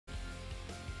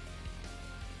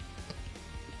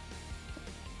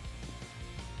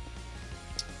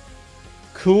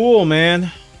Cool,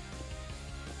 man.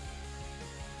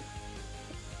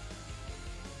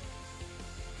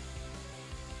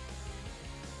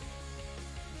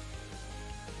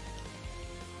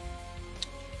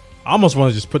 I almost want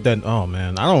to just put that. Oh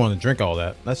man, I don't want to drink all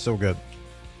that. That's so good.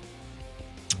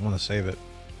 I want to save it.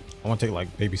 I want to take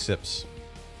like baby sips.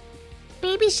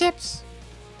 Baby sips.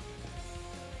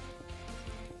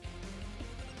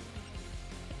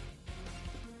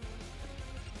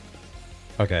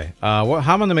 Okay. How am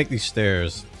I gonna make these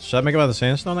stairs? Should I make them out of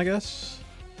sandstone? I guess.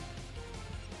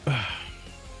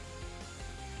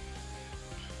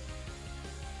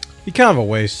 Be kind of a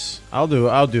waste. I'll do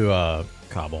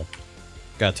cobble.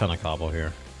 Got a ton of cobble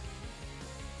here.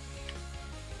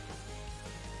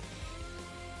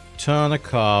 Ton of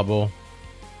cobble.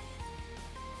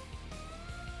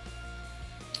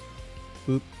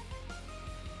 Boop.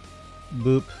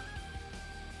 Boop.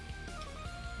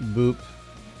 Boop.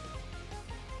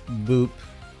 Boop.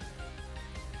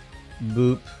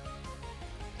 Boop.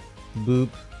 Boop.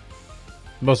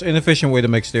 Most inefficient way to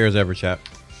make stairs ever, chat.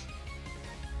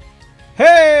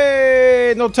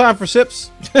 Hey! No time for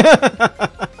sips.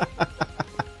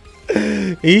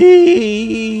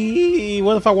 Eee,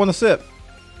 what if I want to sip?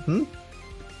 Hmm?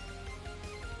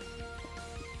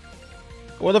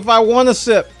 What if I want to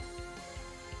sip?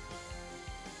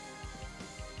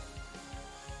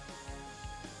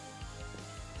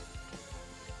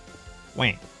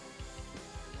 Wait.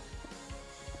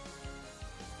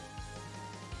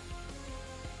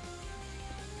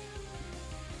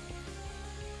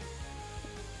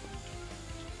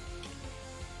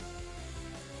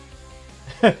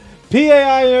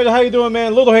 PAI, how you doing,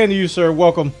 man? Little hand to you, sir.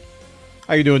 Welcome.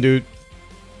 How you doing, dude?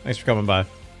 Thanks for coming by.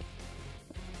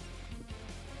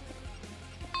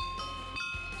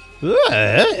 You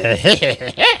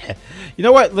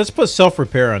know what? Let's put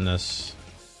self-repair on this.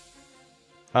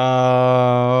 I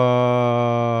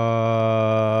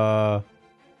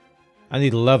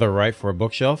need leather, right, for a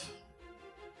bookshelf?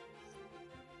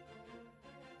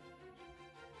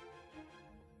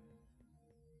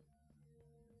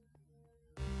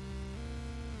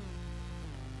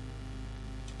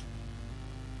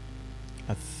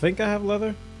 I think I have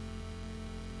leather.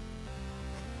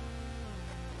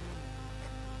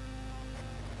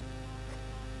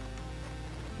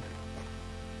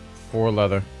 For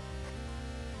leather.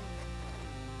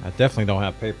 I definitely don't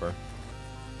have paper.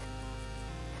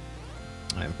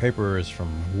 And paper is from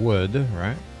wood,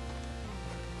 right?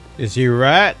 Is he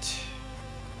right?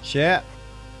 Chat.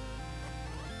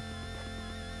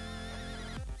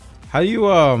 How do you,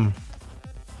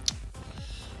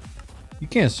 you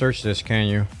can't search this, can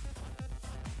you?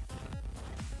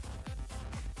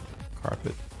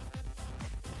 Carpet.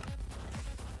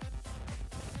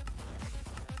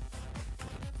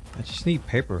 I just need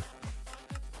paper.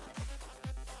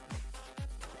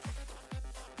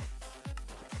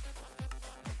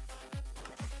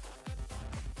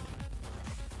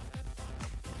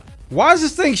 Why is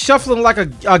this thing shuffling like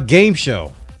a game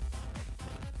show?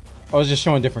 Oh, it's just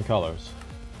showing different colors.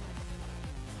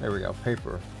 There we go,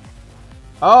 paper.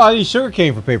 Oh, I need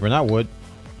sugarcane for paper, not wood.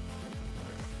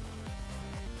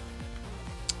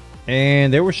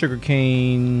 And there was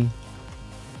sugarcane.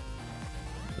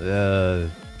 I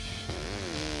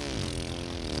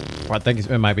think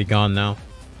it might be gone now.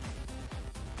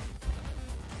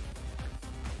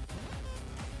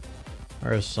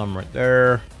 There's some right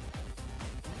there.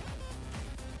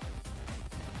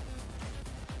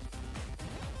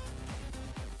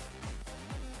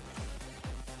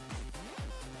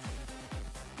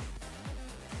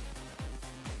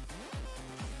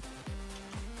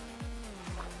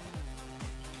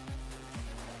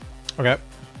 Okay.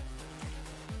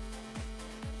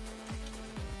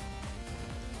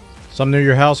 Some near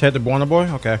your house, head to Bwana boy?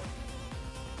 Okay.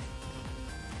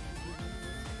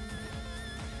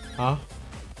 Huh?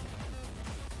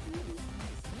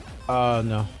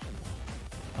 No.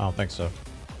 I don't think so.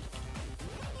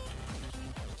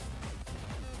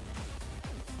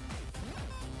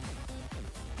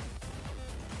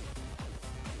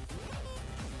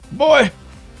 Boy!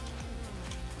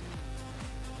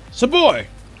 So boy!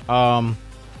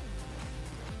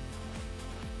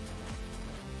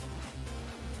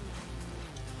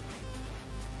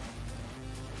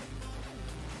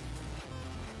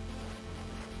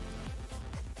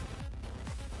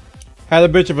 Had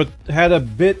a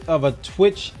bit of a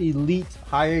Twitch Elite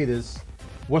hiatus.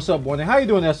 What's up, Bwana? How you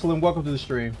doing, Esselin? Welcome to the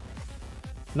stream.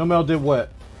 No Mel did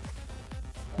what?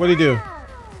 What'd he do?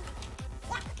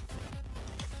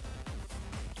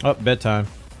 Oh, bedtime.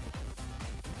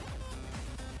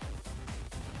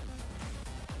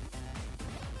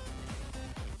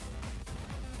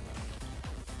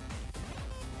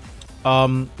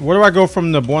 Where do I go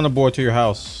from the Bwana board to your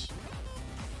house?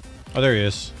 Oh, there he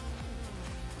is.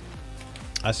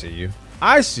 I see you.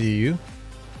 I see you.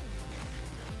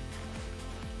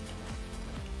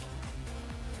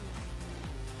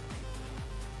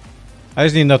 I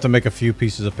just need enough to make a few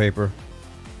pieces of paper.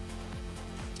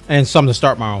 And some to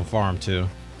start my own farm, too.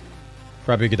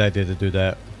 Probably a good idea to do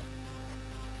that.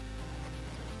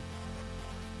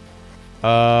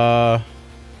 I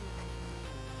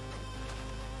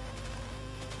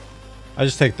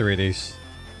just take 3 of these.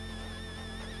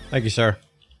 Thank you, sir.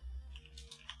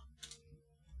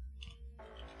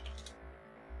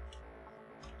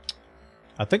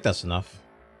 I think that's enough.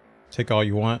 Take all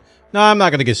you want. No, I'm not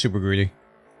going to get super greedy.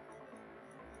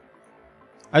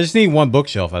 I just need 1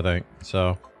 bookshelf, I think.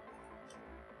 So.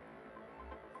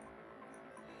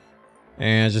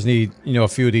 And I just need, you know, a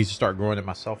few of these to start growing it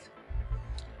myself.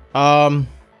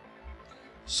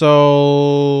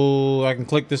 So I can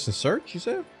click this and search, you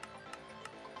said?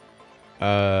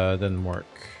 Doesn't work.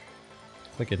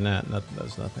 Clicking that, nothing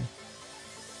does nothing.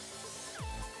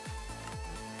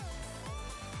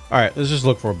 Alright, let's just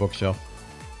look for a bookshelf.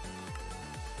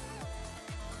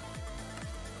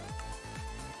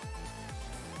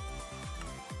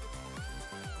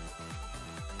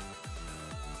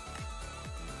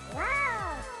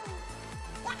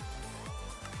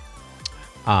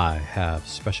 I have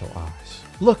special eyes.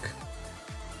 Look!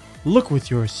 Look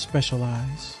with your special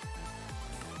eyes.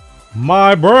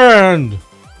 My brand!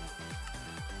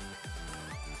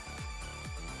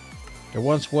 There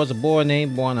once was a boy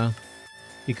named Bwana.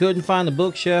 He couldn't find the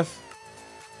bookshelf.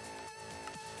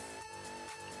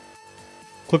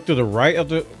 Click to the right of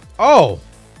the... Oh!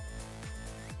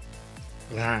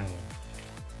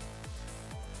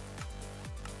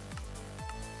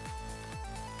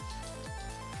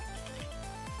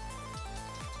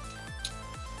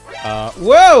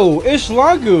 Whoa!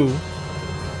 Ishlangu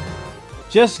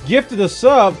just gifted a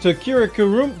sub to Kira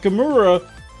Kimura.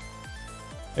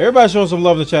 Everybody showing some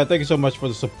love in the chat. Thank you so much for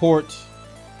the support.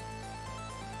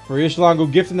 For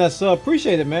Ishlangu gifting that sub.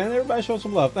 Appreciate it, man. Everybody showing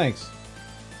some love. Thanks.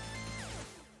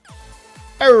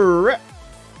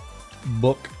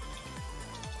 Book.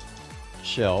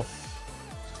 Shelf.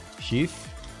 Sheath.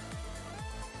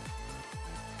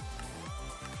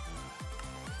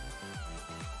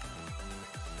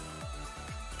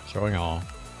 Showing all.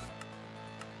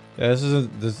 Yeah,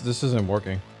 this isn't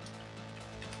working.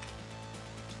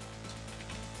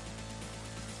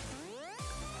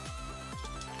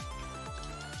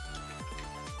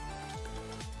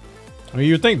 I mean,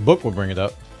 you'd think book would bring it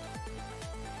up.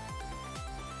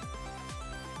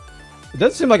 It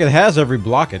doesn't seem like it has every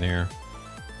block in here.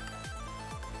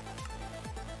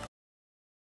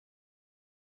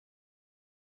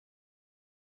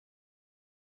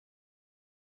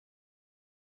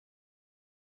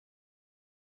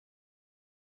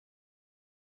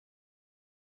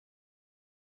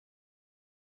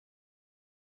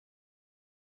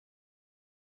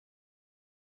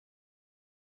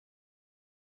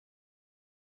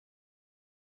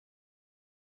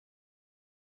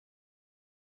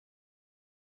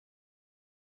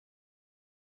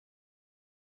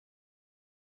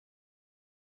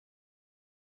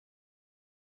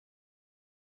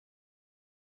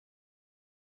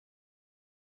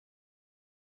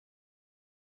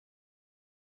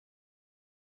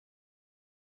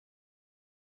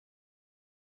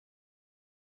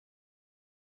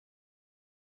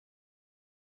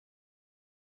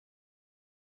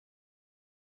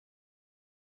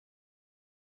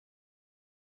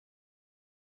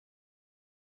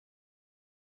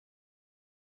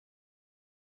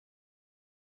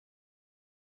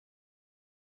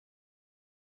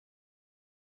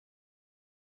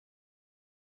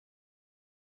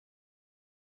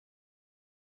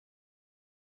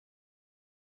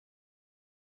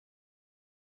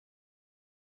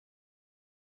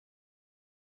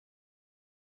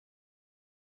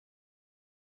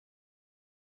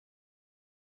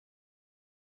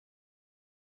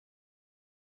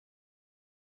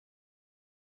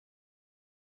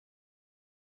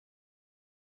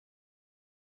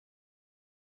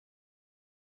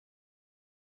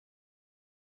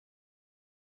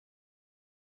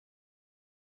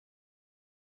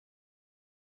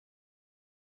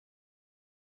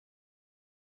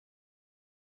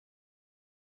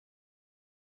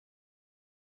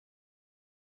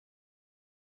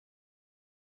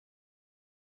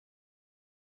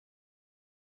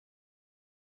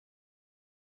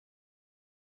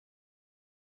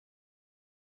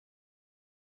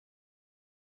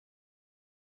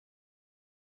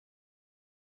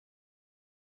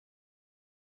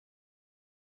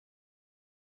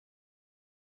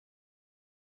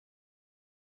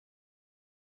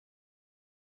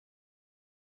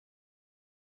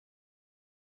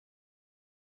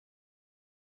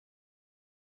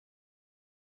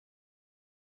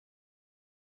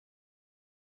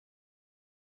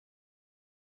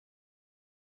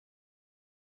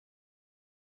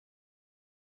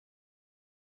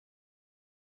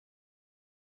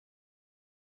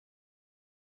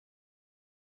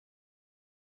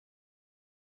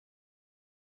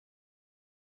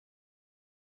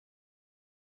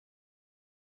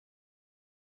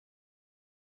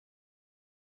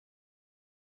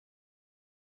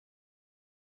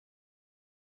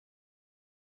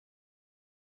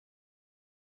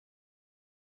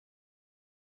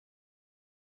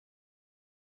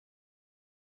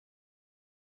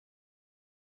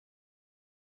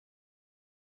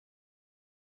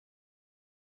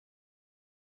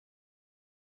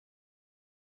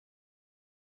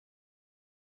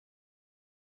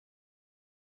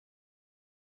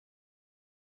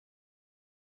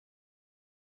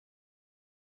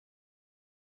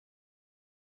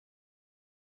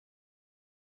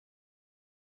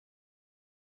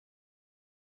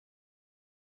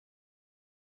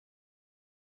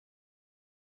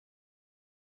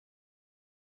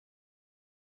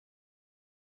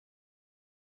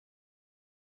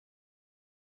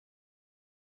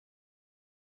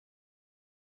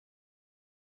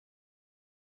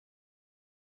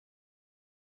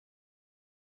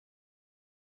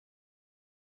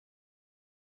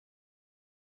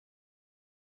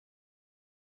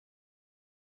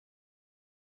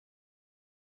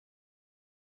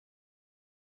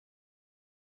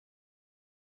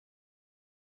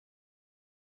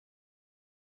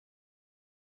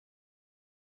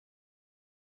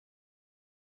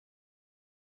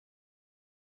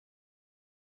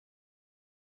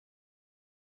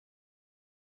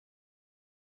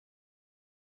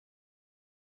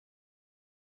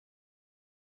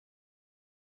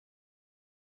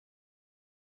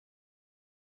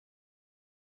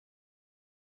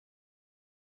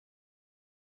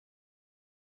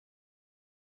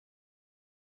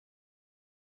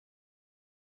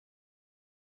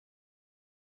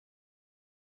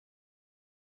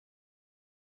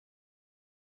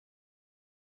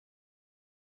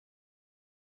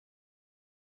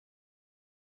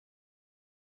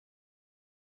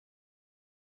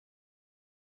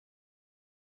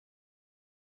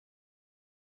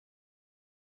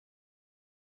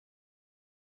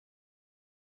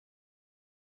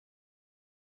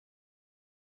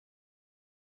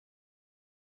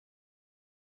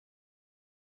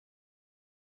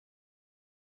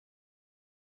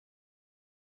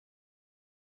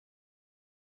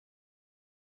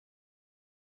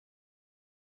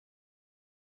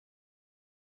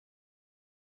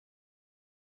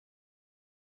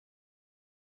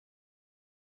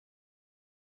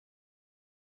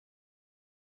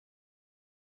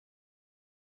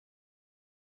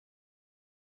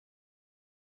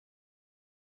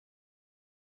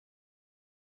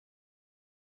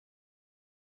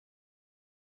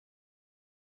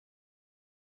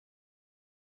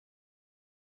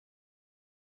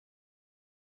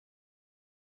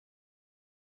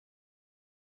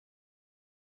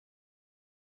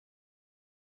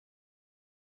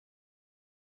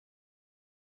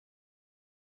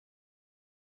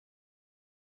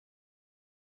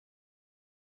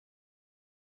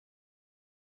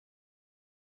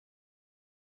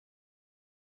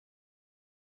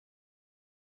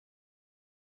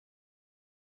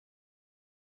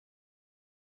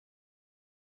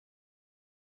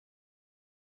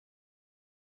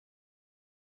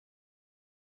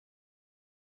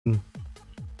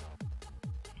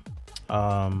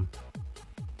 How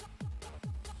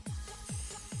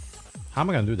am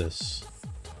I gonna do this?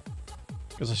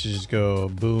 Guess I should just go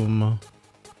boom.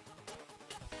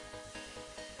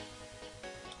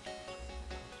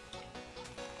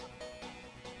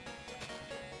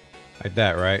 Like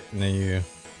that, right? And then you...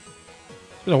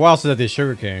 It's been a while since I did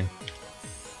sugarcane.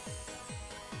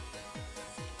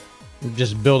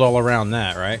 Just build all around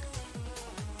that, right?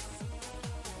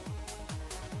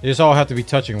 They just all have to be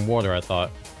touching water, I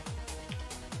thought.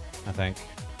 I think.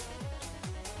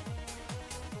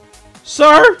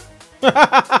 Sir!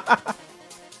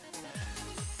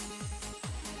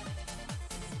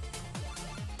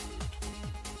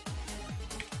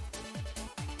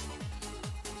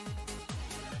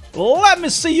 Let me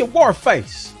see your war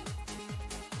face.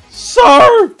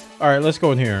 Sir! Alright, let's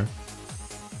go in here.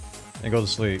 And go to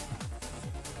sleep.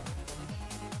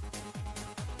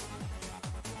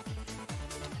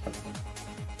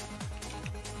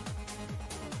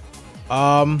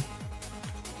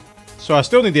 So I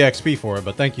still need the XP for it,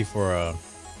 but thank you for,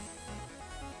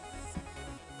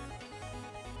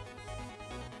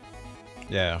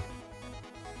 yeah.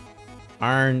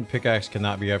 Iron pickaxe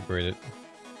cannot be upgraded.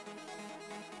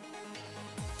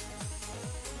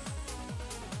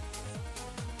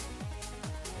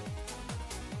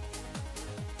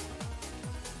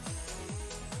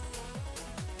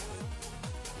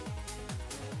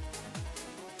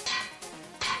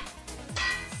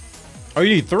 Oh,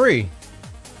 you need 3.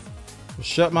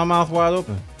 Shut my mouth wide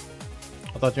open.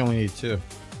 I thought you only need 2.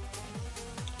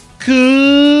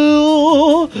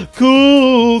 Cool,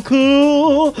 cool,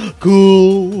 cool,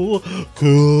 cool,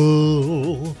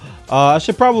 cool. I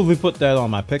should probably put that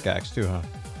on my pickaxe too, huh?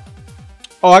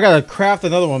 Oh, I gotta craft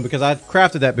another one because I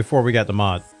crafted that before we got the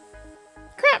mod.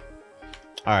 Crap.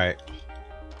 All right.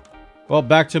 Well,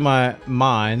 back to my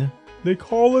mine. They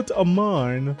call it a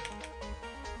mine.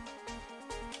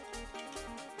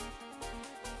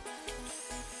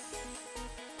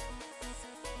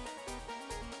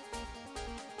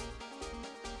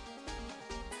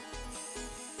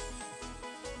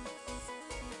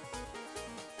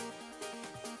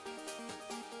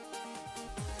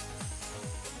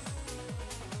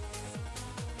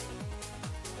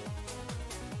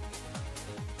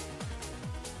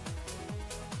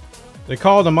 They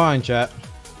call it a mine, chat.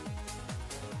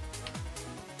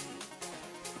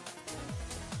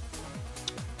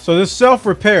 So this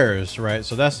self-repairs, right?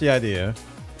 So that's the idea.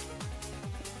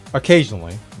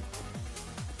 Occasionally.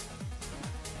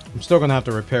 I'm still gonna have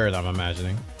to repair it, I'm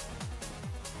imagining.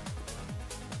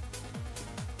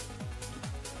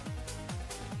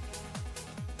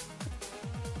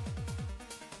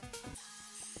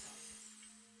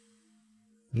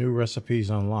 New recipes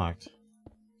unlocked.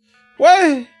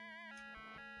 What?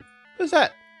 What's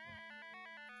that?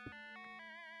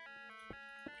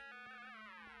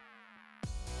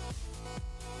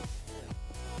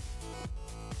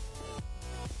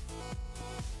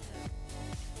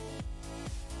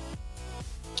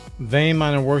 Vein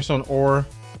miner works on ore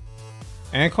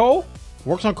and coal?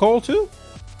 Works on coal too?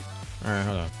 Alright,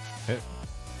 hold on.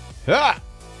 Ah!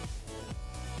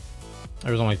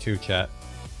 There was only 2, chat.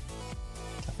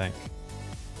 I think.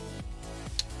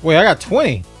 Wait, I got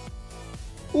 20.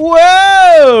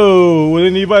 Whoa! Would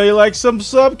anybody like some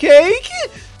sub cake?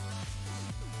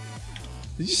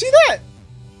 Did you see that?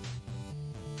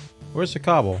 Where's the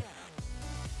cobble?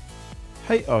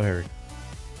 Hey, oh, here.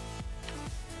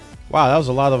 Wow, that was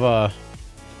a lot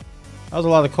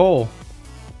of coal.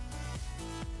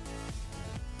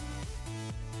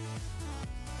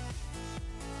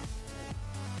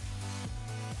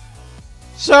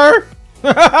 Sir?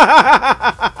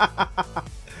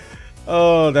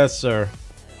 Oh, that's sir.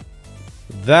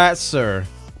 That, sir.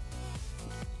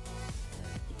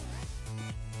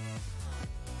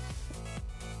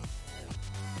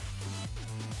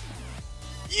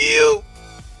 You.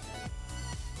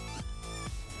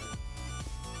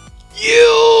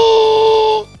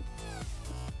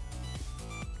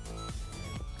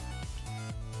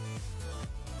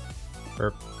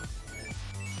 Burp.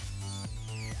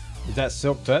 Is that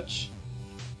silk touch?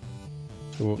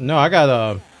 Ooh, no, I got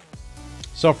a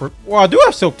sulfur. Well, I do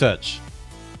have silk touch.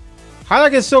 How did I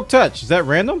get silk touch? Is that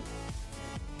random?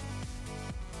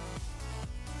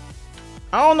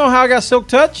 I don't know how I got silk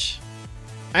touch.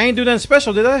 I ain't do nothing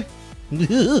special, did I?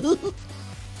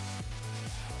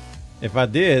 If I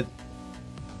did,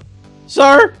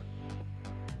 sir.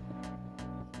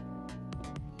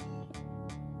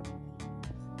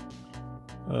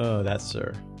 Oh, that's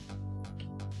sir.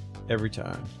 Every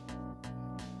time.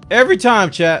 Every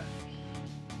time, chat.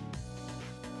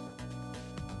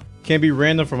 Can be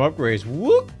random from upgrades.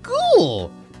 Woo,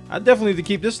 cool. I definitely need to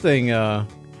keep this thing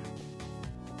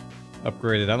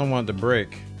upgraded. I don't want it to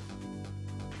break.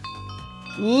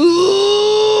 Ooh,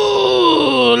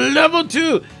 level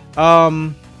 2.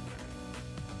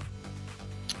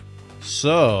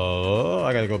 So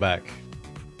I gotta go back.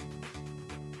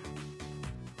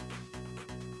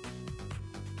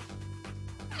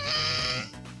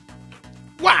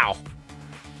 Wow.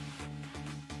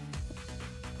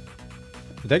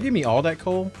 Did that give me all that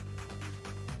coal?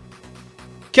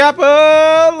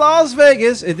 Kappa, Las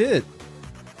Vegas. It did.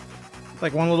 It's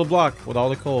like one little block with all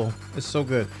the coal. It's so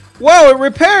good. Whoa, it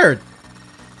repaired.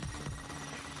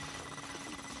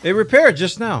 It repaired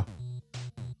just now.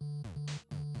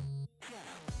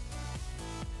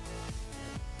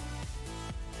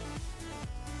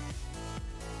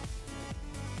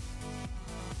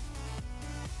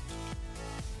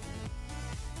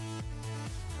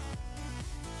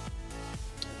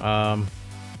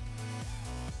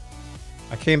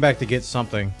 I came back to get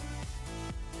something.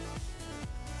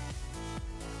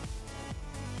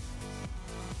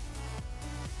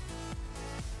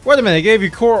 Wait a minute, they gave you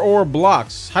core ore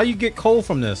blocks. How you get coal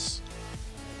from this?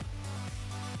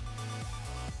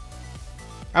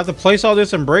 I have to place all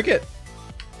this and break it?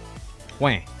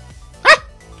 Wham. Ah!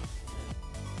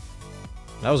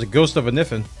 That was a ghost of a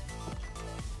Niffin.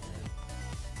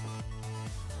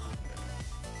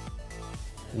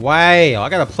 Wow, I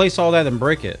gotta place all that and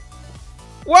break it.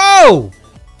 Whoa!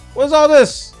 What's all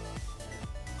this?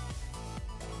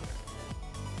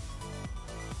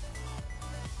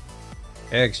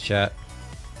 Eggs, chat.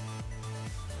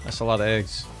 That's a lot of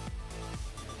eggs.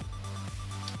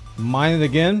 Mine it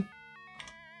again?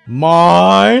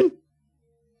 Mine?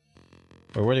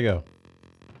 Wait, where'd it go?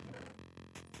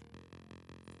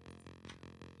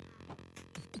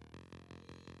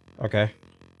 Okay.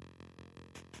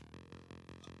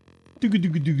 Scooby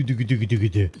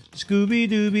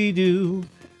Dooby Doo.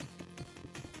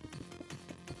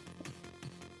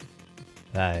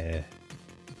 Ah, yeah.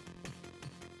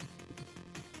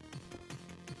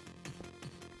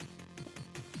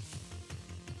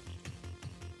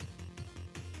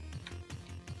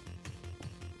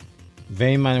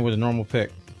 Vein mining with a normal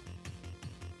pick.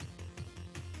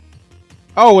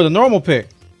 Oh, with a normal pick.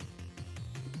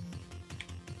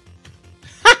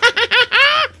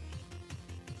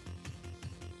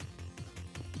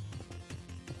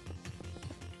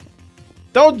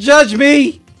 Don't judge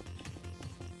me.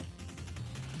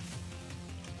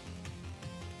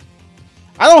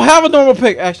 I don't have a normal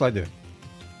pick. Actually, I do.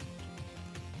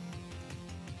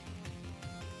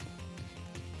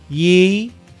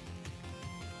 Yee.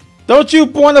 Don't you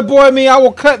Bwana boy me, I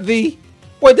will cut thee.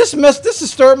 Wait, this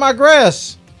is stirring my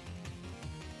grass.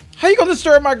 How you gonna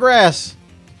disturb my grass?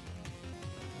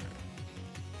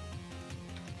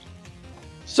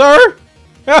 Sir?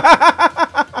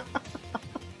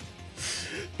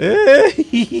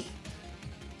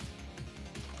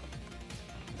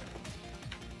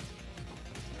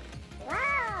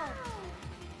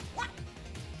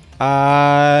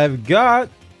 I've got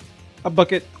a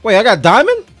bucket. Wait, I got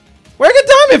diamond? Where I get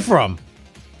diamond from?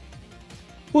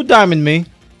 Who diamond me?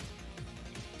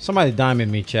 Somebody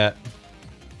diamond me, chat.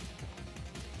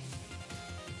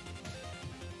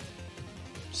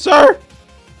 Sir?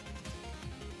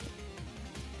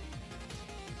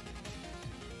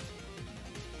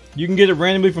 You can get it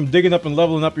randomly from digging up and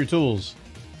leveling up your tools.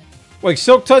 Wait,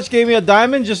 Silk Touch gave me a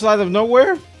diamond just out of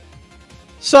nowhere?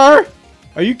 Sir?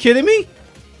 Are you kidding me?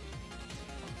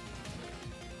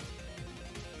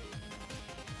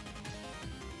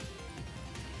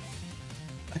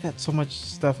 I got so much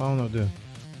stuff I don't know what to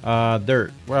do.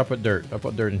 Dirt. Where I put dirt? I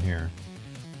put dirt in here.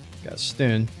 Got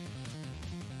stone.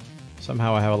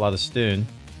 Somehow I have a lot of stone.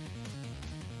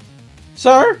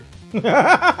 Sir?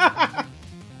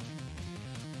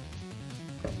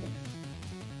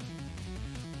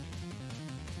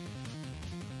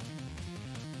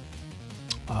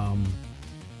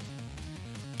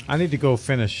 I need to go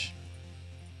finish.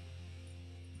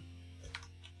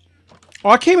 Oh,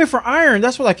 I came in for iron.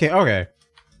 That's what I came. Okay.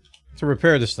 To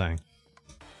repair this thing.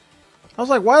 I was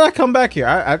like, why did I come back here?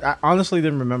 I honestly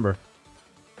didn't remember.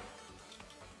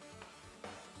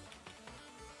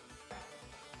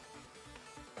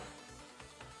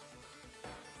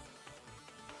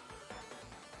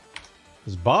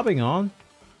 Is bobbing on?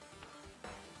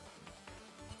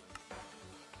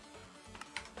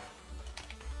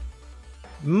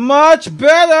 Much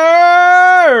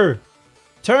better!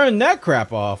 Turn that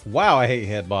crap off. Wow, I hate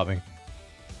head bobbing.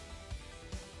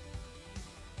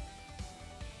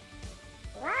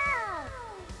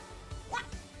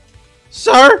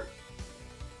 Sir?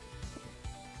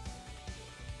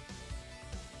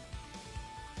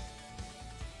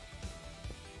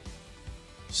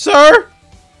 Sir?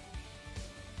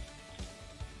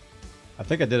 I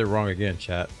think I did it wrong again,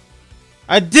 chat.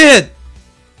 I did!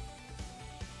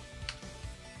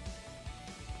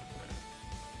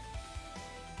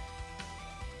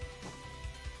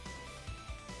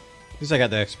 At least I got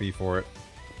the XP for it.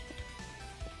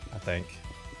 I think.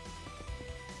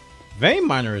 Vein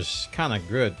Miner is kind of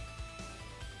good.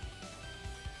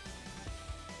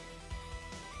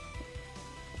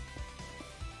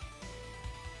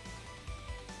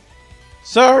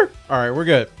 Sir? Alright, we're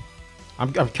good.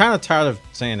 I'm kind of tired of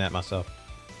saying that myself.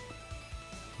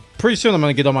 Pretty soon I'm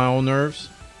going to get on my own nerves.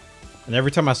 And every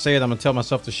time I say it, I'm going to tell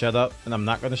myself to shut up. And I'm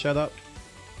not going to shut up.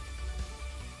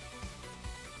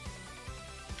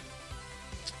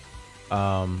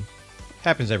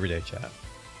 Happens every day, chat.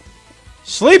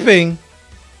 Sleeping?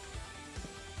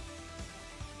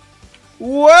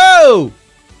 Whoa!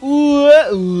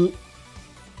 Whoa!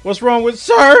 What's wrong with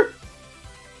sir?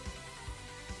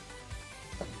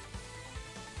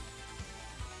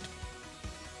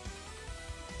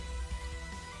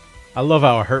 I love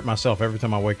how I hurt myself every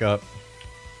time I wake up.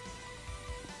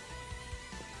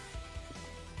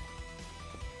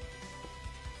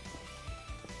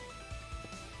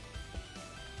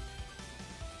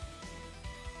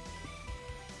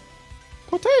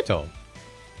 Potato.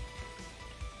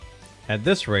 At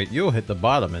this rate, you'll hit the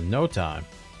bottom in no time.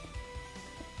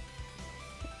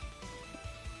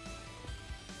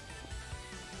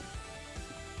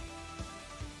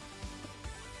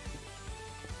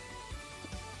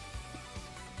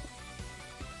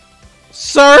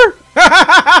 Sir?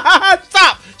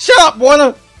 Stop! Shut up,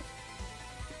 Bwana!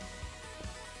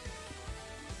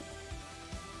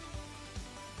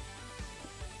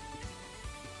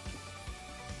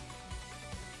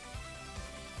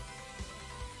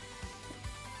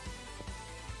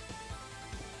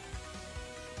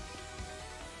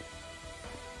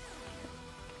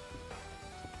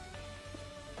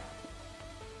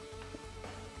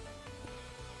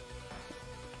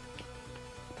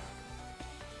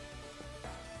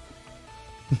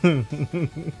 There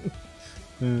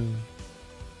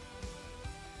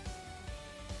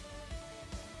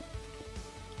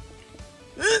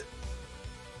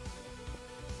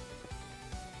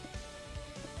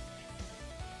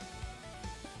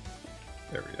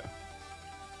we go.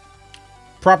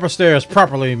 Proper stairs,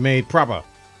 properly made proper.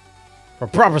 For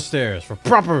proper stairs, for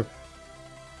proper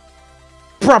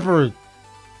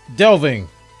delving.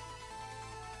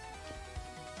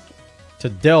 To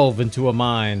delve into a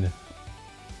mind.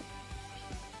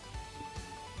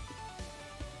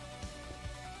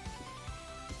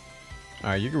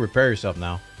 Alright, you can repair yourself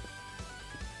now.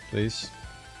 Please.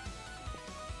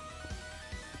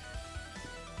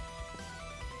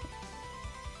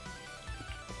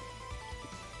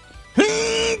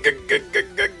 I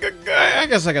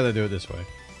guess I gotta do it this way.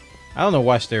 I don't know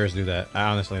why stairs do that. I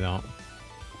honestly don't.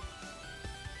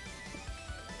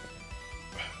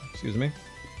 Excuse me.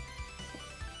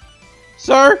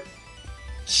 Sir?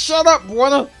 Shut up,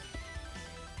 Bwana!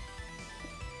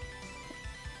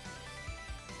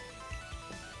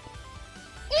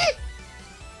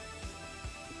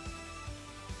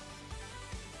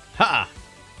 Ha!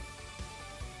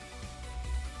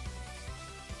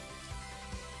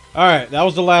 Alright, that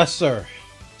was the last sir.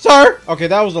 Sir! Okay,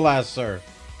 that was the last sir.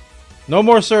 No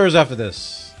more sirs after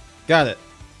this. Got it.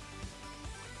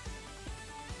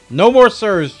 No more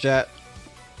sirs, chat.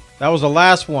 That was the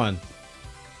last one.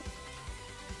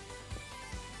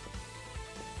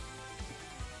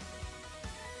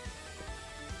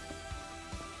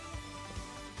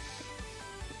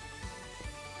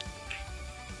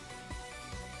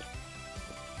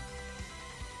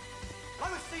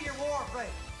 Let me see your war face.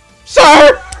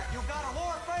 Sir! You got a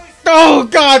war face? Oh,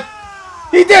 God!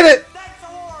 He did it! That's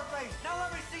a war face. Now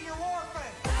let me see your war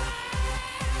face.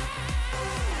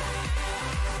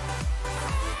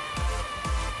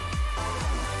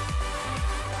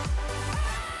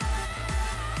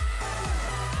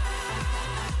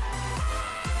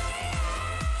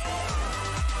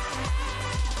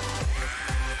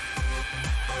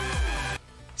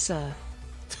 Sir.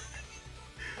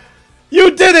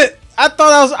 You did it! I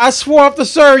thought I swore off the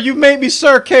sir. You made me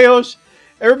sir, Chaos.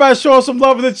 Everybody showing some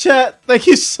love in the chat. Thank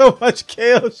you so much,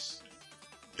 Chaos.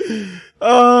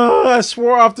 I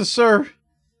swore off the sir.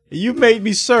 You made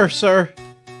me sir, sir.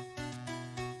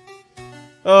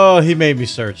 Oh, he made me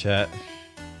sir, chat.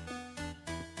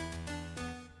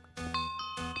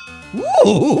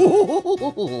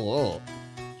 Woo!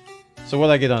 So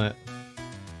what'd I get on it?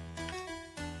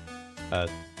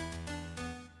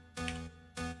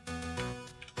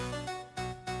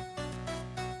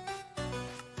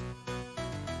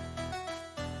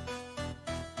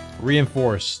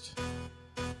 Reinforced.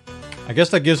 I guess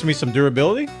that gives me some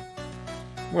durability.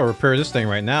 I'm gonna repair this thing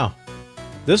right now.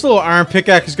 This little iron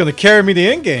pickaxe is gonna carry me to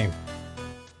endgame.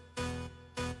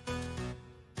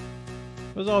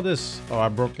 What's all this? Oh, I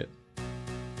broke it.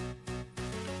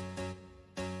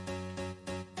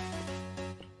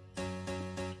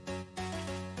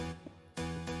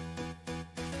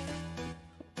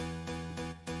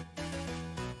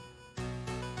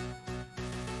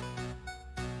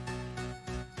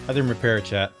 I didn't repair it,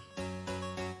 chat.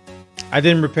 I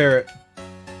didn't repair it.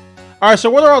 Alright, so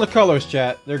what are all the colors,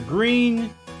 chat? They're green.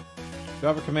 Do I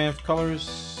have a command for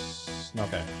colors?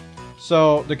 Okay.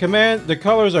 So the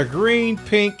colors are green,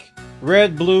 pink,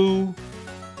 red, blue,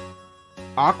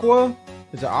 aqua.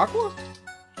 Is it aqua?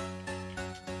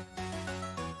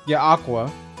 Yeah,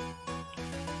 aqua.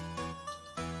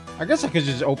 I guess I could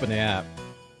just open the app.